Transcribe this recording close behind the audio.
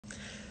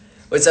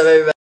What's up,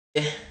 everybody?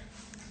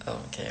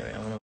 Oh, okay, wait, I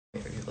want to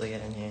wait for people to get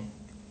in here.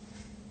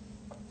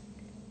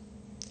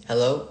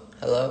 Hello?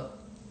 Hello?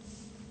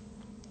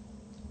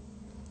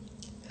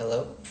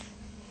 Hello?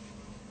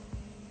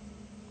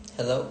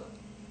 Hello?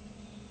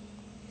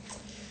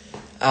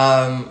 Okay,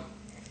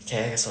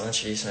 I guess I'll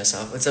introduce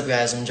myself. What's up,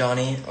 guys? I'm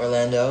Johnny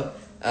Orlando.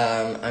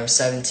 I'm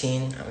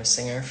 17. I'm a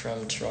singer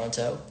from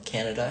Toronto,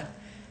 Canada,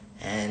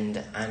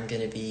 and I'm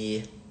gonna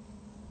be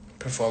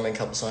performing a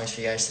couple songs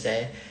for you guys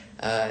today.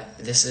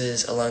 This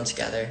is Alone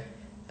Together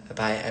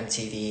by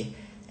MTV,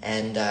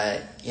 and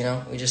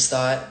we just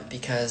thought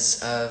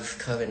because of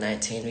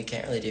COVID-19 we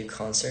can't really do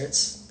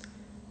concerts.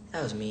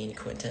 That was mean,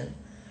 Quentin.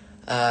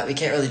 We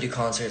can't really do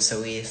concerts, so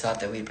we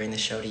thought that we'd bring the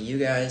show to you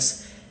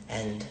guys,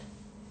 and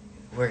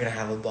we're gonna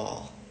have a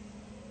ball,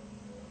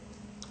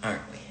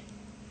 aren't we?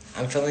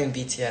 I'm filming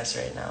BTS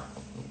right now,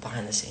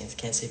 behind the scenes.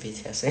 Can't say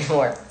BTS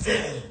anymore.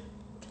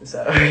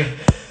 So,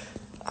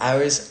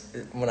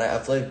 when I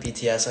upload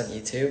BTS on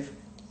YouTube,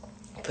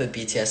 put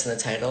BTS in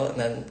the title, and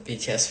then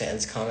BTS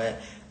fans comment,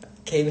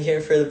 "Came here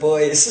for the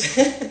boys."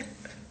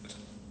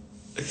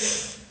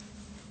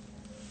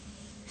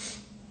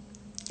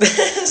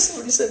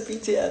 Somebody said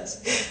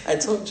BTS. I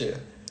told you.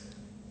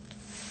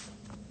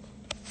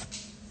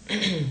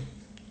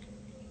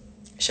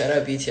 Shout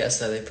out BTS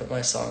though, they put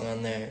my song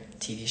on their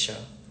TV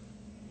show.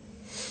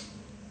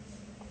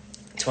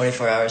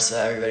 24 hours so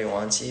everybody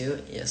wants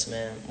you. Yes,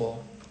 man.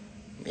 Well,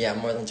 yeah,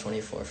 more than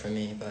 24 for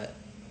me, but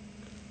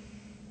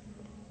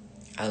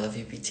I love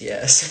you,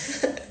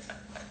 BTS.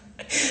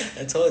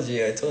 I told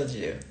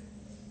you.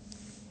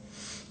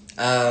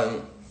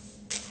 How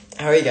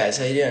are you guys?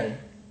 How you doing?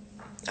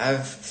 I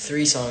have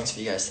 3 songs for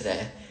you guys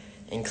today,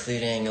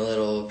 including a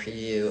little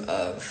preview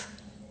of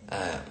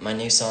my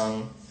new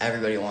song,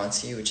 Everybody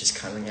Wants You, which is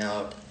coming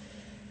out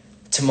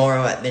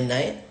tomorrow at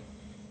midnight.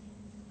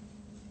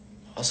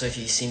 Also, if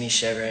you see me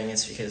shivering,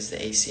 it's because the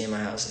AC in my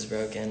house is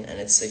broken and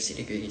it's 60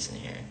 degrees in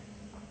here.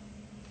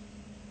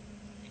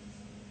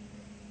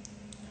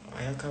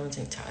 Why are you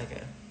commenting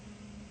Tyga?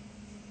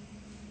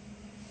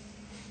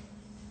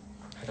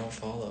 I don't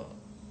follow.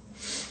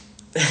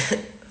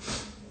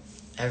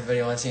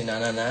 Everybody wants you,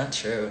 nah,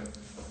 true.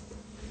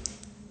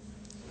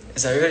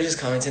 Is everybody just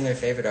commenting their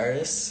favorite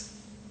artists?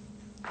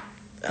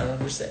 I don't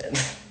understand.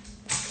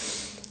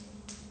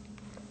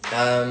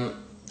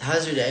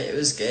 How's your day? It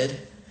was good.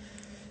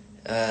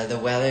 The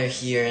weather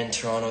here in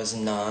Toronto is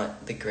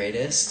not the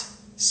greatest,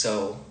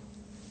 so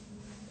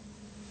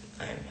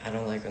I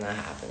don't like when that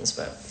happens,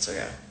 but it's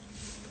okay.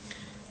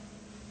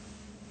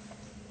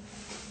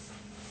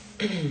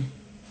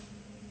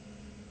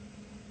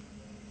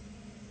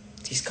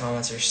 These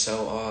comments are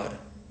so odd.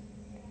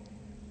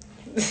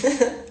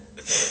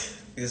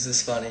 This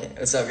is funny.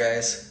 What's up,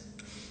 guys?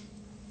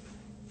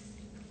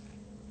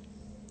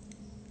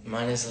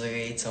 Mine is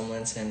Louis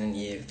Tomlinson and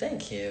you.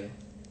 Thank you.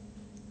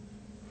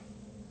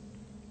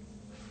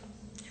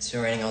 It's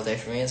been raining all day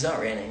for me. It's not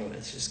raining, but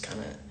it's just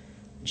kind of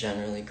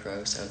generally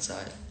gross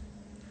outside.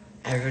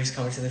 Everybody's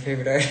coming to their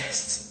favorite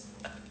artists.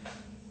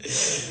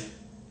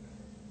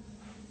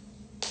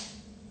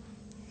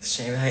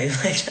 Shame how you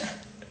like that.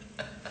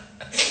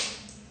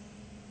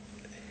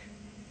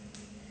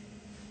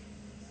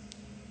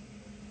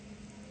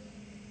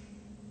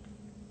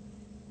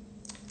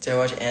 Did I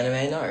watch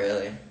anime? Not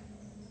really.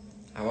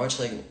 I watched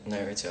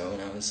Naruto when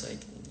I was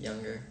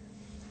younger.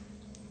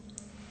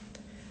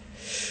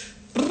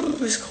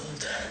 It's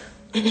cold.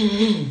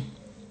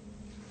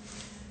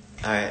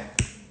 Alright.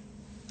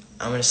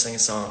 I'm gonna sing a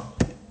song.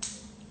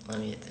 Let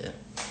me get the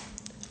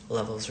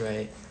levels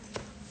right.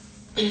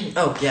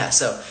 Oh yeah,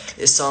 so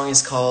this song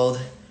is called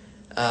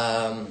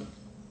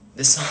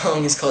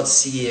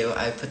See You.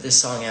 I put this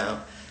song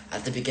out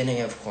at the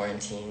beginning of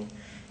quarantine,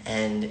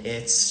 and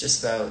it's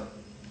just about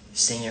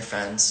seeing your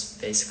friends,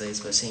 basically. It's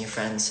about seeing your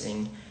friends,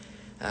 seeing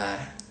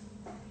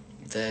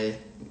the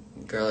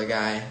girl or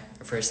guy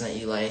or person that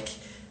you like.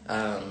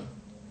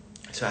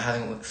 So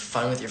having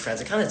fun with your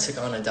friends. It kind of took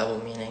on a double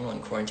meaning when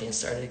quarantine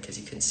started because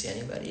you couldn't see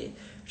anybody,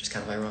 which is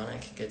kind of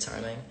ironic. Good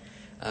timing.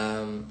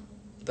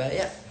 But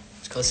yeah,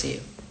 it's called See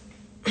You.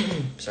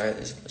 Sorry,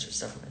 there's a bunch of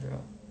stuff in my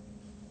throat.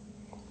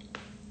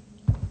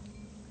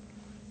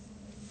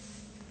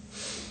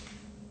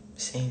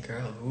 Seeing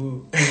girl,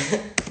 ooh.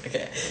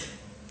 Okay.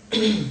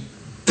 Let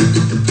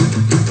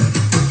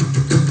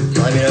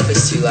me know if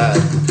it's too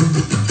loud.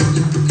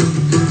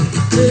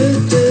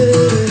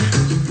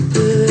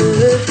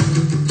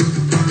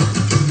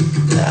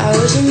 I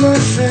was with my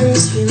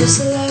friends, we missed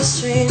the last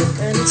train.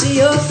 Ran into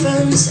your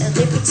friends and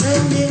they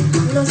pretended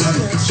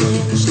nothing had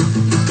changed,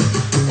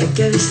 like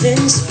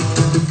everything's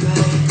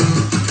alright.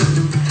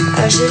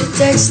 I should've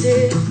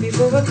texted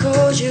before I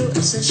called you.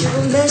 I sent you a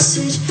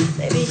message,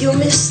 maybe you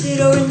missed it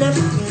or it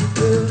never went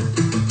through.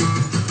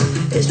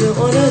 It's been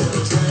one of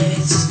those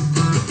nights.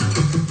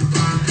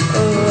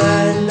 Oh,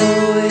 I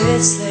know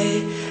it's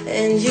late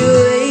and you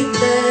hate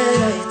that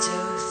I do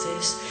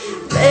this.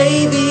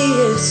 Maybe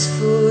it's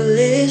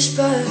foolish,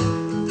 but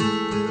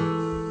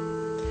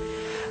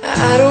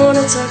I don't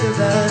wanna talk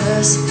about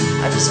us.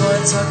 I just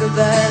wanna talk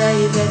about how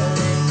you better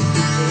live.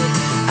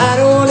 I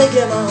don't wanna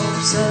get my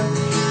hopes up,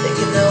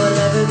 thinking that we'll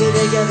never be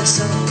together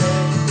someday.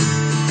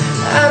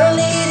 I don't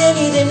need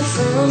anything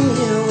from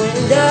you,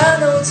 and I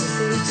know it's a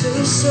little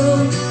too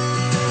soon.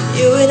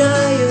 You and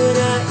I, you and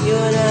I, you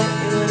and I,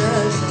 you and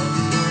I found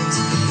friends.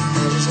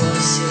 I just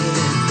wanna see you.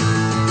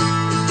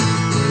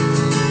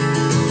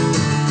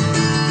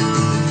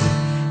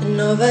 And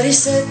nobody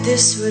said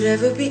this would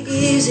ever be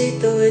easy.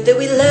 The way that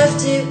we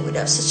left it would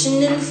have such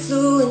an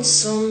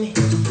influence on me.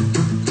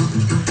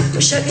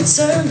 Wish I could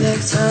turn back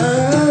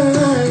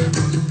time.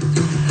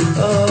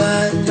 Oh,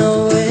 I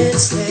know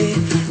it's late,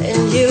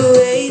 and you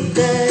hate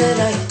that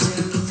I do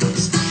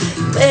this.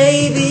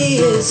 Maybe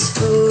it's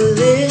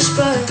foolish,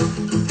 but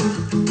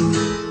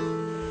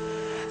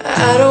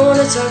I don't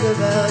wanna talk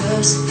about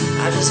us.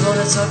 I just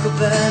wanna talk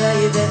about how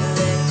you've been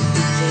lately.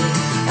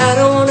 I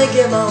don't wanna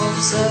get my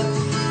hopes up,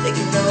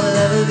 thinking that we'll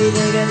ever be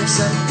together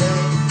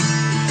someday.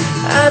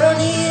 I don't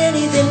need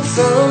anything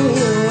from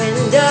you,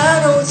 and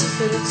I know it's a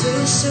little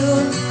too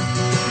soon.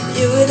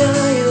 You and I,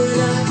 you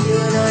and I, you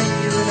and I,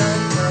 you and I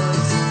know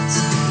things.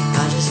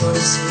 I just wanna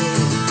see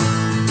you.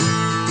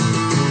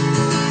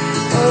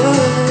 Oh,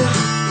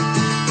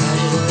 I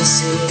just wanna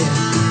see you.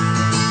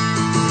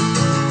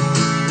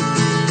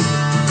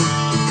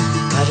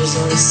 I just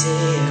wanna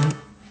see you.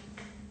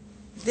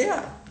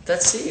 Yeah,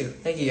 that's see you.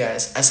 Thank you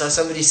guys. I saw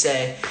somebody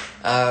say,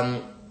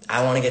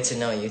 I wanna get to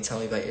know you. Tell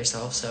me about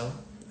yourself, so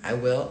I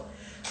will.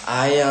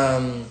 Like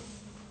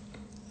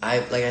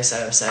I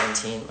said, I'm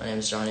 17. My name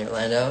is Johnny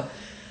Orlando.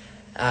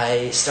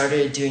 I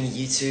started doing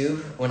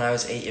YouTube when I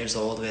was 8 years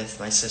old with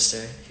my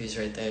sister, who's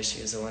right there.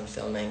 She was the one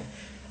filming.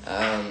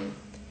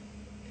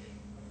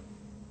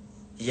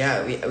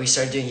 Yeah, we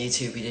started doing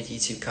YouTube. We did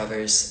YouTube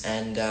covers,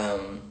 and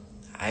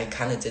I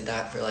kind of did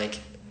that for like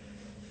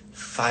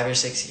 5 or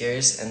 6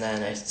 years, and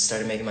then I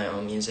started making my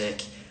own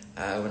music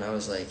when I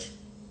was like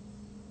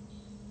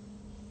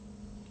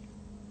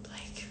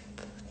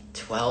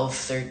 12,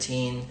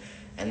 13,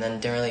 and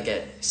then didn't really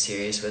get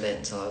serious with it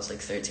until I was like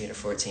 13 or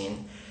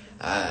 14.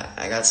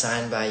 I got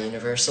signed by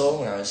Universal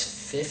when I was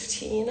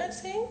 15, I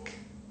think.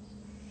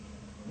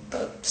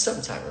 But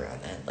sometime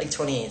around then. Like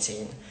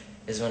 2018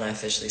 is when I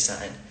officially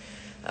signed.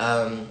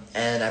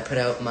 And I put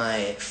out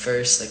my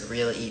first like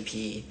real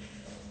EP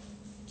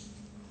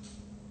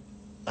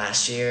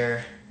last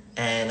year,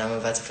 and I'm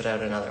about to put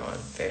out another one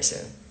very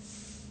soon.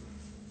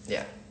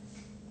 Yeah.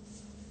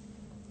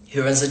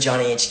 Who runs the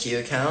Johnny HQ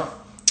account?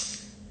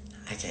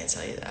 I can't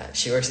tell you that.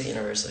 She works at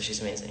Universal.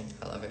 She's amazing.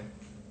 I love her.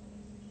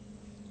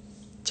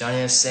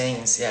 Johnny O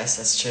Sings. Yes,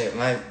 that's true.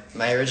 My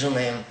original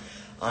name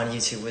on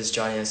YouTube was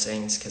Johnny O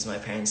Sings because my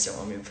parents didn't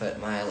want me to put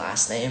my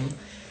last name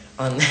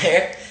on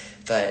there.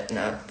 But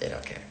no, they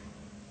don't care.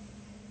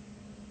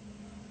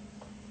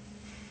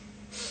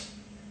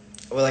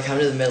 Will I come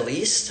to the Middle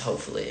East?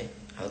 Hopefully.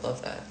 I would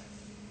love that.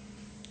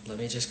 Let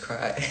me just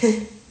cry.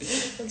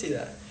 Don't do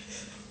that.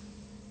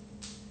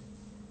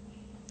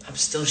 I'm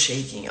still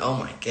shaking. Oh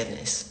my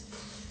goodness.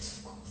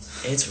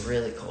 It's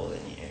really cold in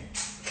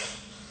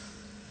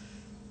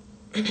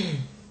here.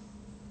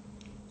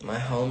 My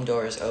home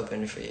door is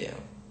open for you.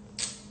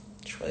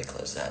 Should really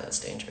close that. That's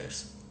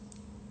dangerous.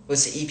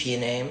 What's the EP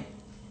name?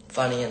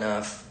 Funny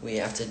enough, we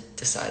have to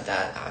decide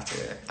that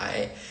after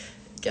I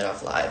get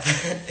off live.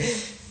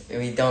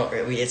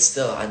 It's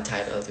still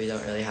untitled. We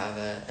don't really have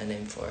a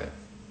name for it.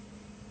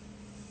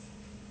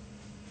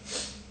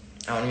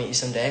 I want to meet you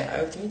someday. I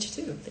hope to meet you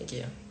too. Thank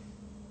you.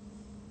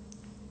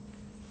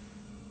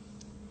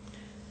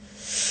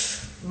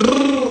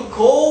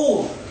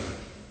 Cold.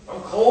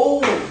 I'm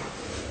cold.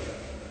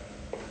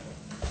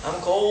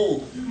 I'm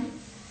cold.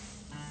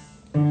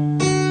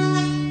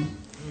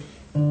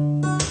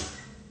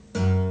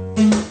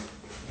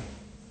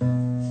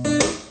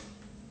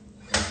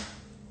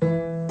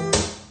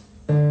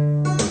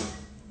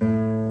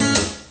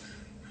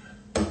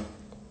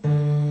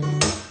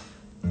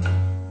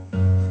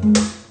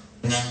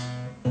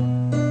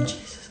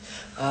 Jesus.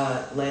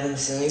 Land on the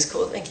ceiling's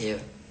cool. Thank you.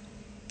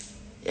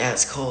 Yeah,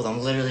 it's cold.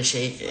 I'm literally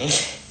shaking.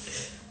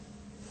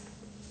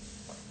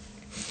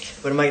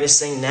 What am I going to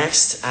sing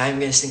next? I'm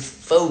going to sing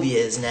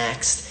Phobias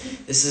next.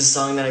 This is a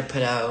song that I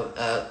put out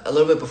a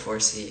little bit before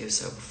CU,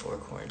 so before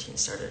quarantine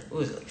started. What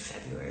was it, like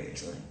February or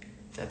something?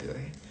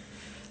 February.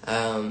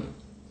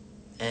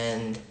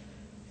 And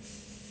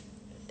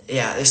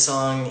yeah, this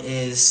song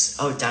is,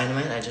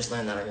 Dynamite. I just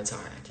learned that on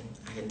guitar.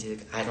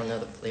 I don't know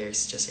the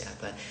lyrics just yet,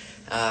 but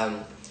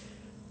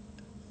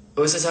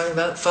what was I talking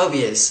about?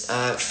 Phobias.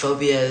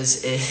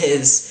 Phobias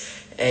is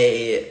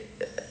it's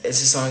a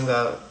song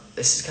about,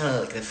 this is kind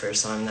of like the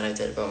first song that I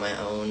did about my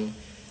own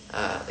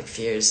like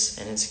fears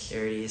and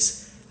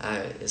insecurities.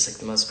 It's like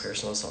the most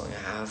personal song I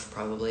have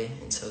probably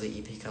until the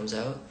EP comes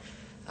out.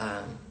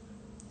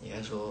 You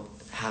guys will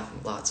have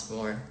lots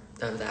more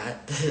of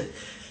that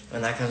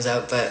when that comes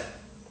out, but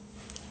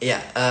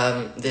yeah,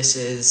 this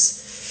is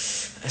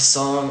a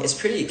song. It's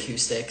pretty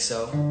acoustic,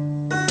 so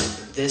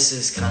this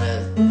is kind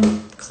of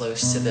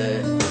close to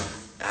the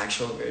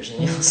actual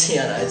version you'll see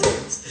on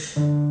iTunes.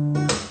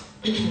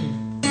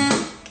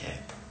 Okay.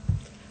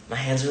 My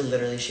hands are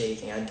literally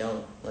shaking. I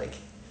don't, like,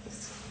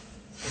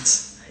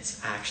 It's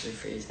actually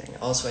freezing.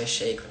 Also, I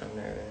shake when I'm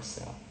nervous.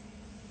 So.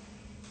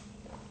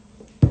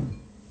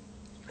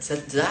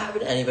 Does that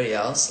happen to anybody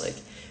else? Like,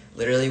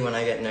 literally, when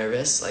I get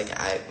nervous, like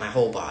my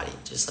whole body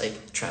just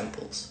like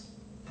trembles.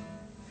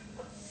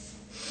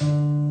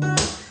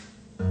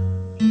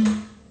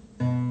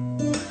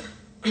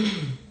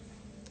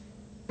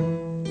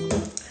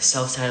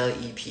 Self-titled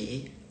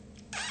EP.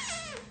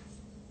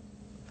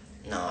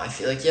 No, I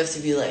feel like you have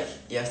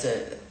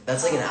to.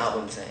 That's like an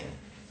album thing,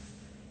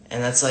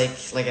 and that's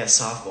like a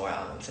sophomore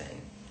album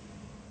thing,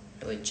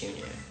 or like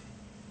junior.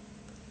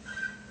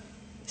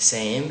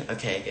 Same.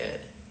 Okay,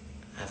 good.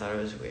 I thought it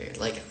was weird.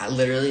 Like, I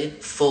literally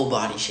full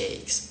body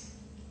shakes.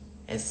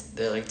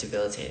 They're like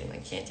debilitating.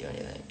 Like, can't do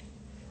anything.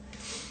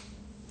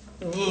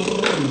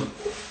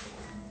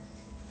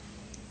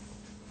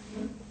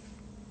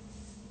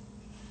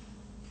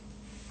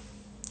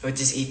 What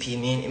does EP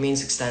mean? It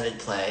means extended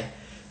play.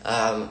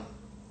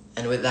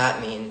 And what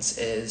that means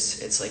is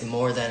it's like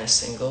more than a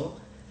single,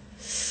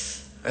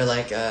 or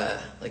like a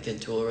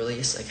dual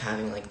release, like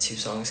having like 2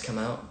 songs come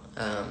out.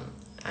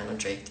 I know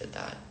Drake did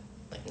that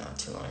like not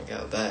too long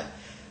ago, but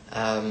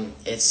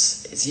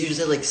it's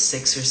usually like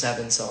 6 or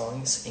 7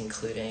 songs,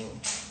 including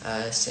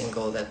a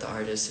single that the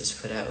artist has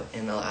put out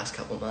in the last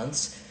couple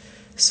months.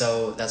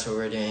 So that's what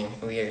we're doing.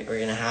 We're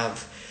gonna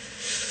have.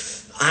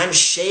 I'm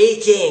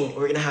shaking.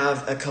 We're gonna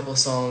have a couple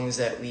songs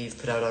that we've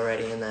put out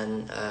already, and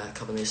then a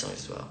couple new songs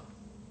as well.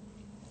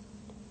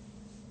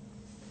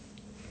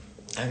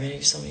 I'm gonna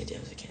do so many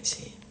DMs I can't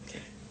see.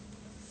 Okay.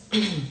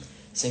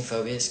 Sing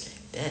Phobias.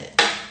 Okay.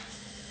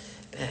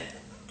 Bet.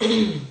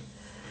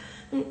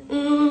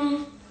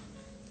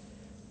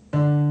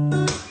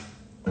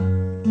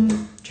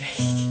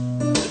 Drake.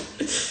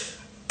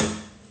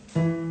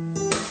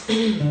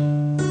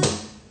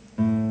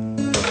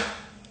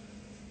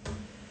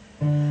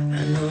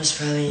 I know it's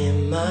probably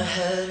in my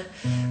head,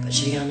 but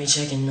you got me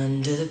checking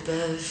under the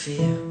bed for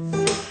you.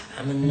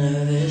 I'm a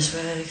nervous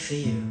wreck for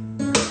you.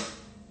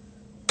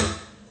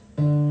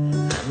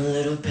 I'm a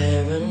little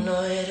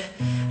paranoid,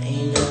 and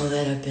you know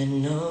that I've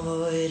been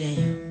avoiding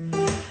you.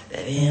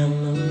 Baby,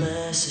 I'm a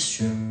mess, it's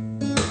true.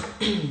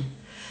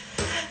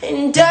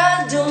 And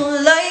I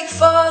don't like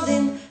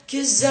falling,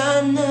 'cause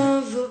I've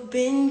never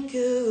been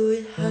good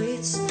with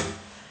heights.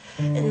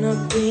 And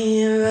I'll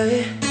be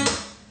alright,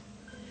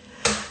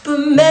 but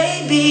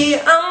maybe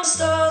I'm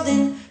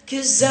stalling,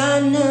 'cause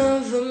I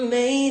never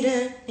made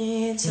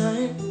any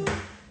time.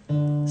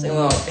 Sing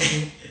along.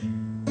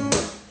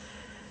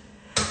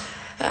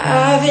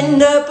 I've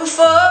been up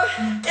before,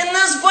 and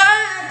that's why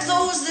I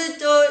close the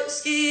door,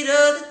 scared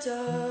of the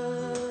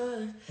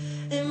dark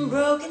and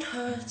broken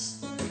hearts.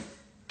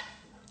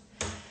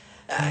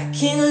 I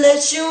can't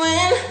let you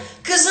in,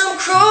 'cause I'm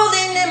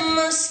crawling in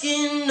my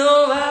skin.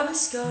 No, I've been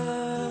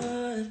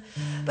scarred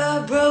by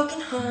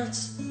broken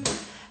hearts,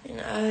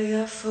 and I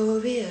got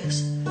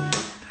phobias.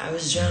 I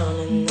was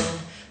drowning, then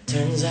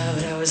turns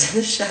out I was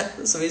in the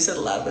shallow. Somebody said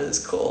lava is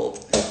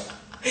cold.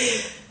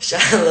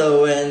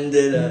 Shallow, when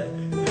did I?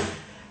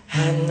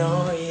 Had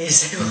no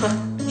reason why. I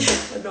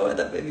don't know why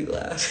that made me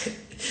laugh.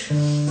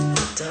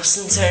 Tossed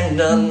and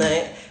turned all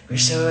night.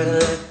 Wish I would've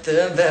let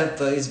the bed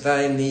bugs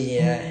bite me.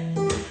 Yeah,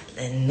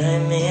 let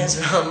nightmares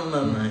run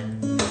my mind.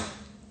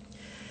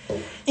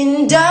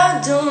 And I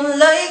don't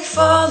like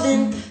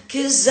falling,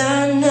 'cause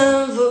I've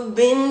never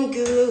been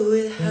good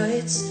with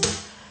heights.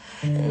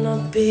 And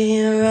I'll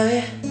be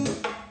alright,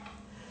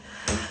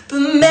 but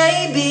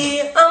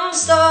maybe I'm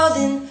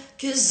stalling,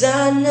 'cause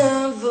I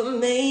never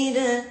made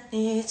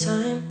any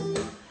time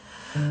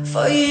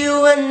for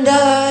you and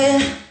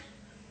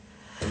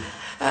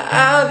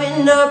I've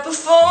been up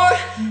before,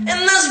 and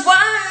that's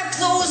why I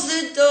closed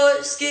the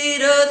door,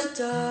 scared of the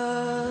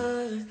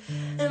dark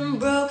and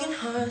broken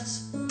hearts.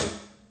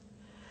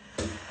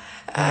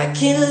 I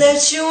can't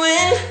let you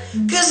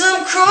in, 'cause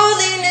I'm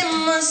crawling in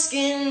my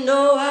skin.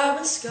 No, I've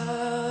been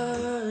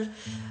scarred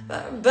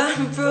by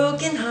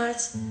broken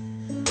hearts,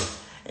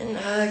 and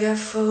I got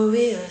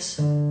phobias.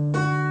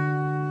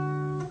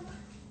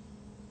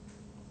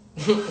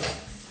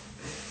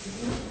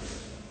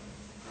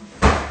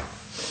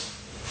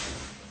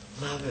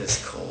 Love is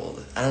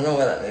cold. I don't know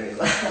why that made me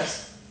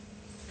laugh.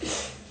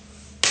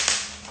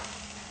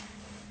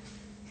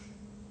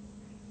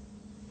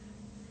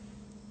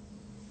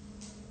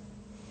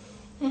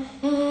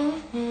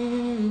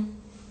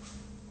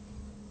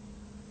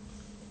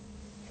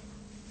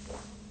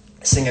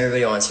 Sing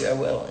Everybody Wants You. I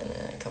will in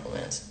a couple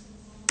minutes.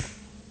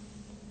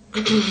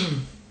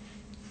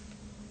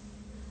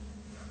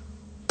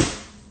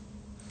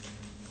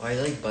 Why are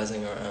you like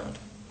buzzing around?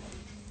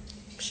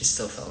 She's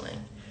still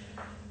filming.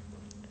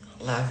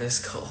 Laugh is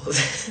cold.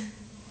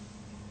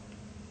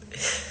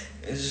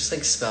 It's just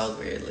like spelled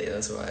weirdly,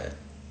 that's why.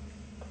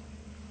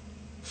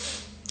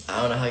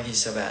 I want to hug you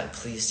so bad.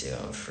 Please do.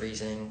 I'm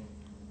freezing.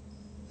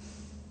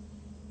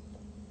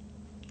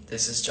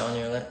 This is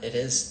Johnny Orlando. It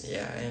is?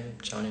 Yeah, I am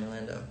Johnny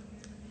Orlando.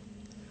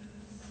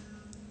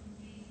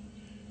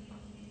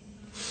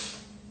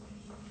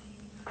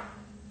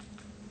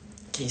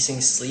 Can you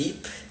sing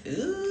Sleep?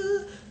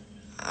 Ooh.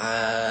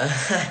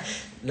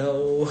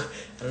 No,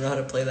 I don't know how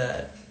to play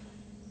that.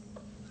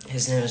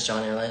 His name is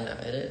Johnny Orlando.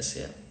 It is,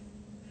 yeah.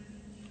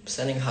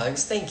 Sending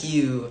hugs? Thank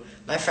you.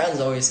 My friends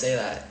always say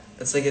that.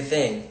 That's like a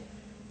thing.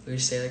 We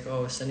just say like,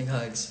 oh, sending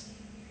hugs.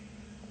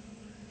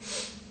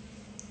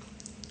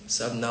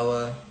 Sub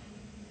Noah.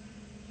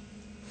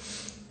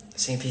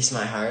 Sing Peace in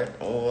My Heart.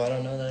 Oh, I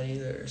don't know that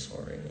either.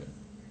 Sorry.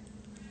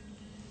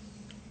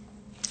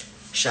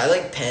 Should I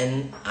like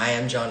pen I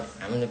am John?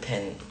 I'm gonna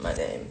pen my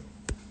name.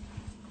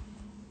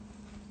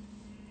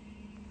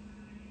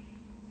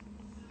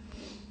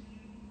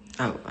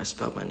 Oh, I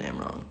spelled my name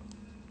wrong.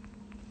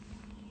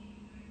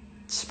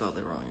 Spelled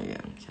it wrong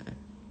again. Okay.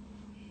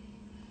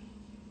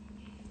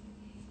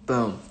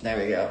 Boom. There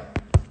we go.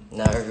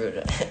 Now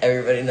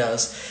everybody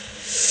knows.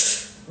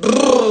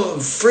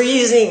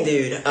 Freezing,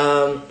 dude.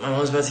 My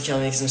mom's about to kill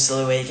me because I'm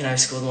still awake and I have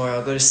school tomorrow.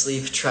 I'll go to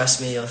sleep. Trust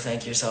me, you'll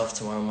thank yourself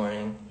tomorrow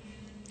morning.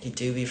 He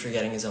do be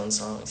forgetting his own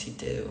songs. He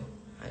do.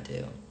 I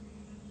do.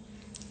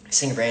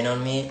 Sing Rain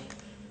on Me.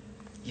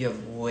 You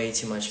have way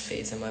too much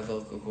faith in my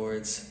vocal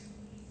cords.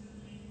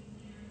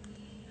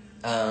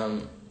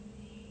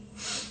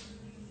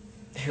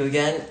 Who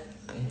again?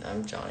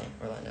 I'm Johnny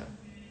Orlando.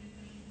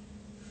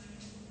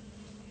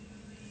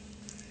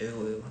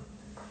 Ooh.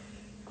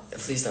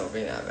 Please don't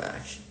bring that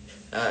back.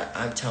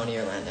 I'm Tony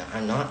Orlando.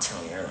 I'm not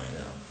Tony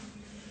Orlando.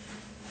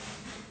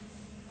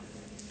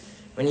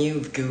 When you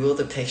Google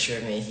the picture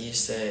of me, he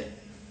used to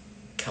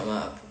come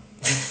up.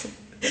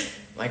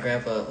 My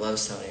grandpa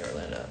loves Tony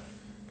Orlando.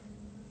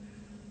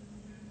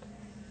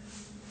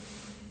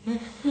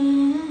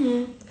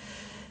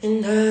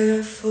 And I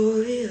got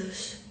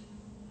phobias.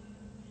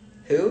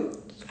 Who?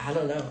 I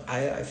don't know.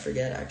 I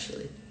forget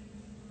actually.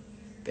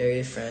 Bury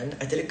a Friend.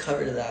 I did a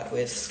cover to that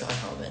with Scott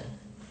Hellman.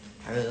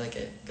 I really like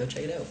it. Go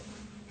check it out.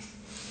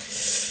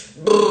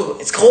 Boo!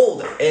 It's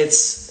cold.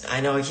 I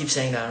know I keep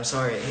saying that. I'm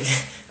sorry.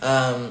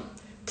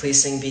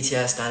 Please sing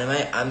BTS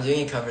Dynamite. I'm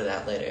doing a cover of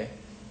that later.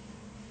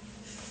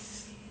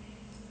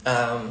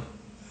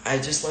 I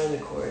just learned the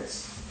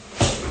chords.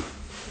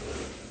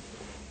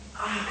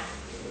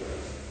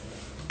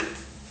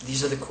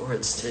 These are the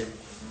chords to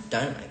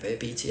Dynamite by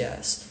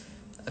BTS.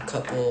 A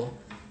couple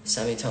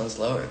semitones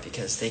lower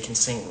because they can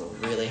sing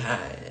really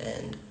high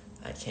and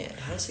I can't.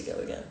 How does it go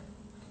again?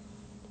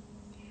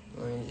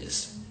 Let me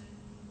just...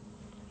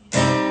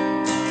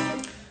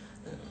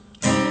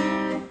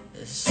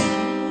 This...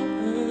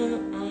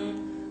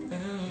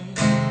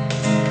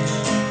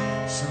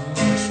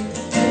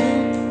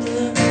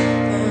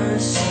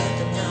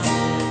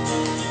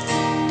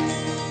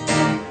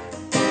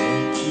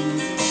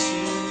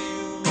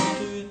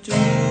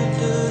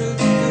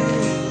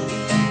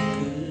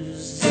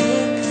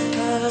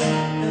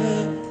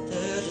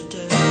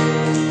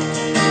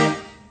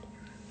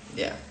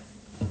 Yeah.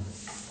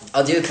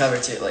 I'll do a cover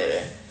to it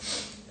later.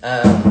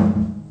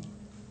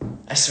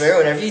 I swear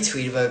whenever you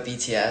tweet about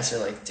BTS or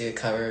like do a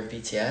cover of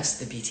BTS,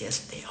 the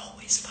BTS, they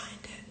always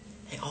find it.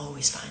 They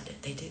always find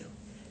it. They do.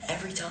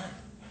 Every time.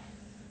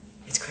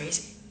 It's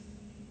crazy.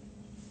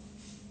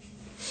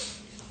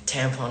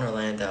 Tampon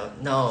Orlando.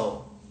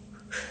 No.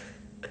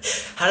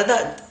 How did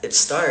that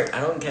start? I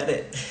don't get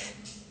it.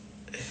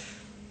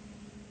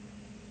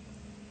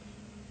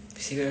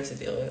 You see what I have to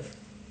deal with?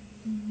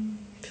 Mm-hmm.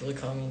 People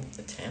call me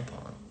the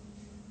tampon.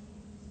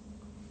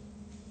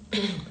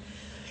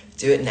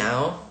 Do it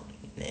now?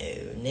 No.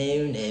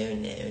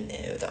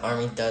 The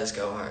army does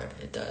go hard.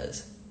 It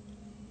does.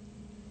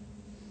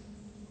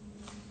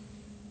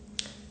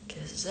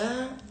 'Cause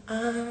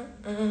I'm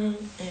in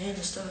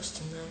the stars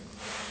tonight.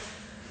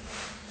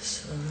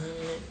 So let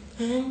me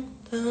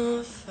paint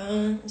the fire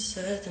and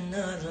set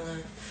another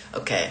light.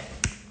 Okay.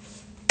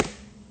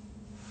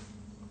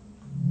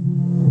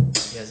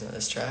 You guys know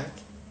this track?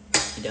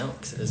 You don't,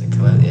 because it doesn't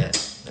come out yet.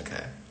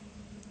 Okay.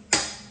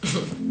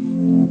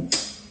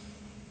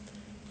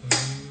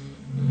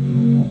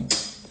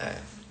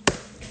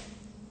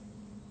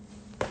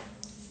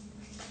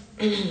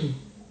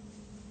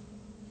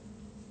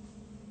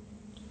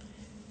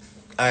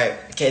 Alright,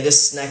 okay,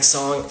 this next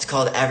song is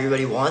called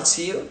Everybody Wants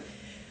You.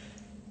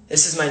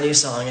 This is my new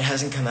song. It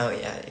hasn't come out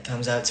yet. It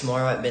comes out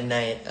tomorrow at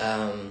midnight.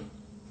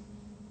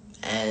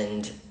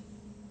 And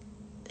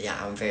yeah,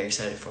 I'm very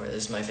excited for it.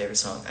 This is my favorite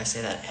song. I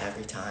say that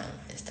every time.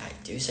 I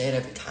do say it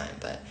every time,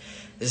 but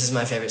this is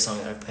my favorite song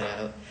that I've put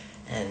out,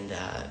 and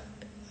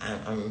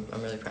I'm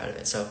really proud of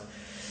it. So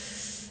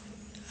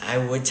I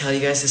would tell you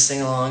guys to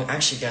sing along.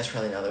 Actually, you guys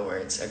probably know the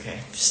words. Okay,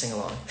 just sing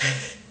along.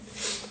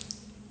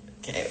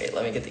 Okay, wait,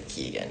 let me get the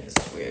key again because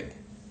it's weird.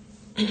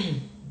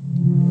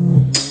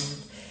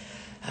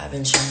 I've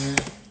been trying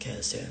to... Okay,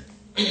 let's do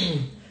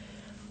it.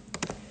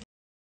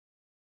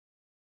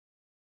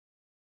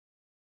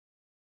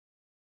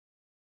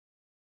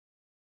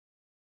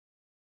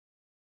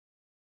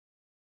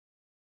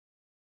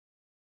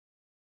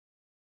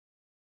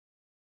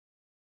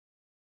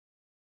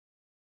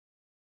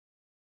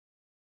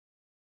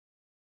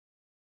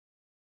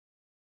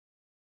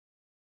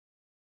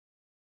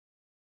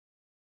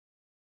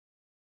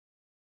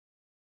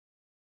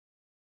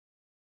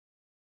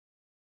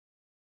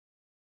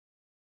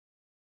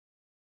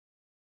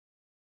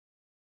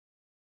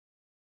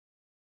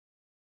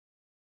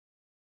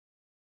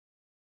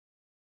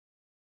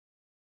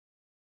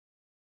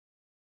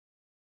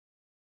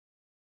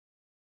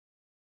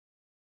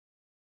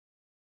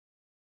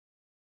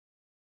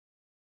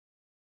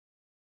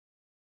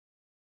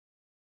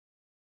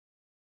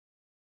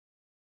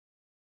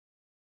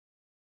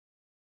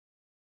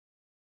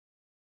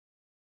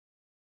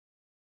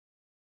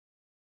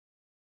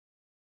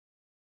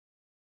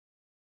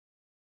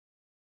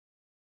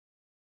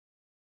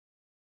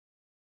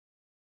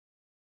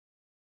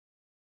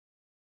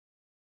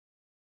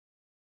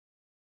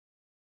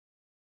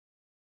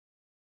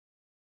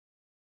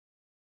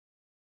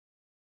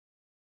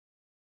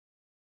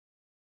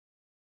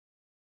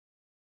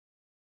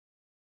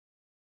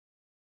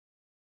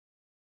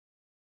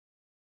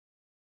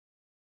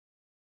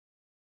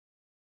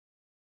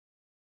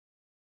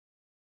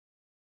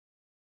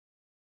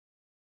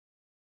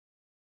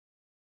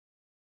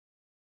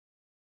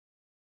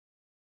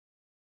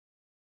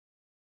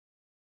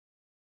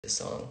 this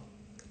song.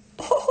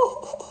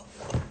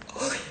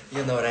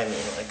 You'll know what I mean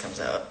when it comes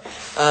out.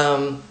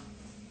 I'm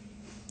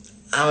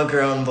a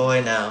grown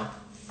boy now.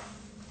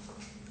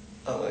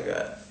 Oh my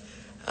god.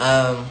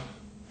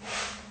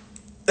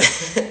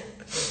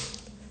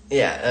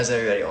 Yeah, that's what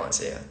everybody wants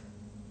to.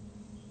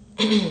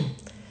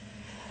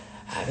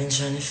 I've been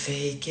trying to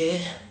fake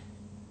it.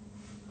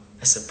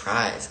 A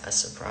surprise.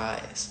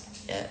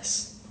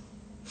 Yes.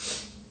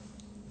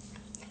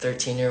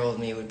 13-year-old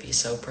me would be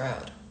so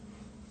proud.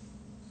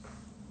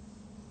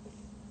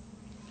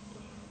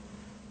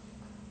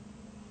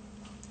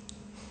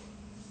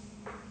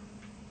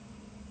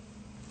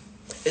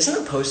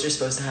 Isn't a poster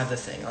supposed to have the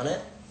thing on it?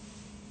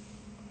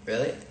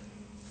 Really?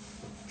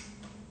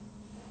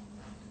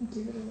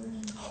 Give it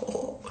away.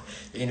 Oh,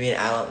 you're gonna be an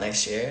adult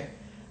next year?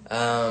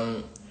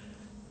 Wow.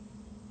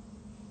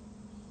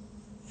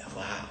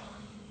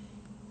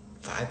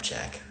 Vibe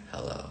check.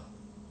 Hello.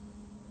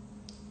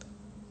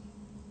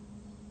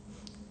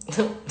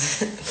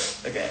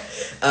 Okay.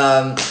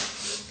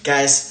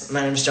 Guys, my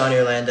name's Johnny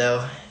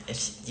Orlando.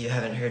 If you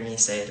haven't heard me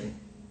say it a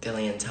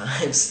billion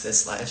times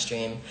this live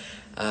stream,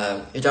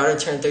 your daughter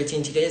turned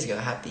 13 2 days ago.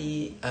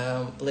 Happy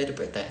belated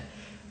birthday.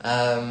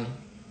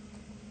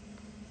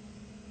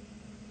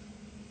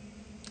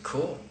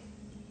 Cool.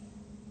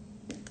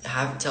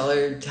 Tell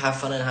her to have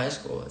fun in high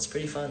school. It's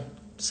pretty fun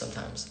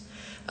sometimes.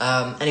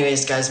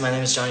 Anyways, guys, my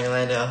name is Johnny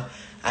Orlando.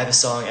 I have a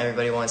song,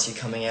 Everybody Wants You,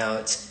 coming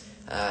out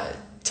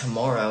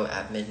tomorrow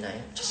at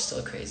midnight, which is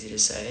still crazy to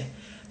say.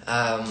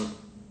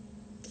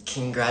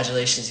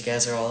 Congratulations, you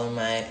guys are all in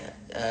my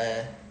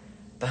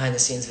behind the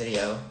scenes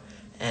video,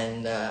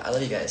 and I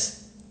love you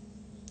guys.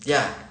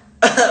 Yeah.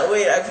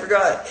 Wait, I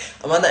forgot.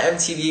 I'm on the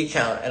MTV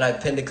account, and I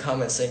pinned a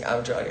comment saying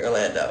I'm Johnny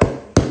Orlando.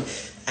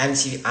 I'm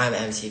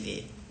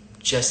MTV.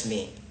 Just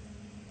me.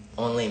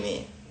 Only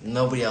me.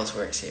 Nobody else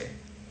works here.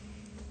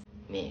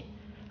 Me.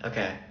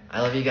 Okay.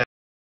 I love you guys.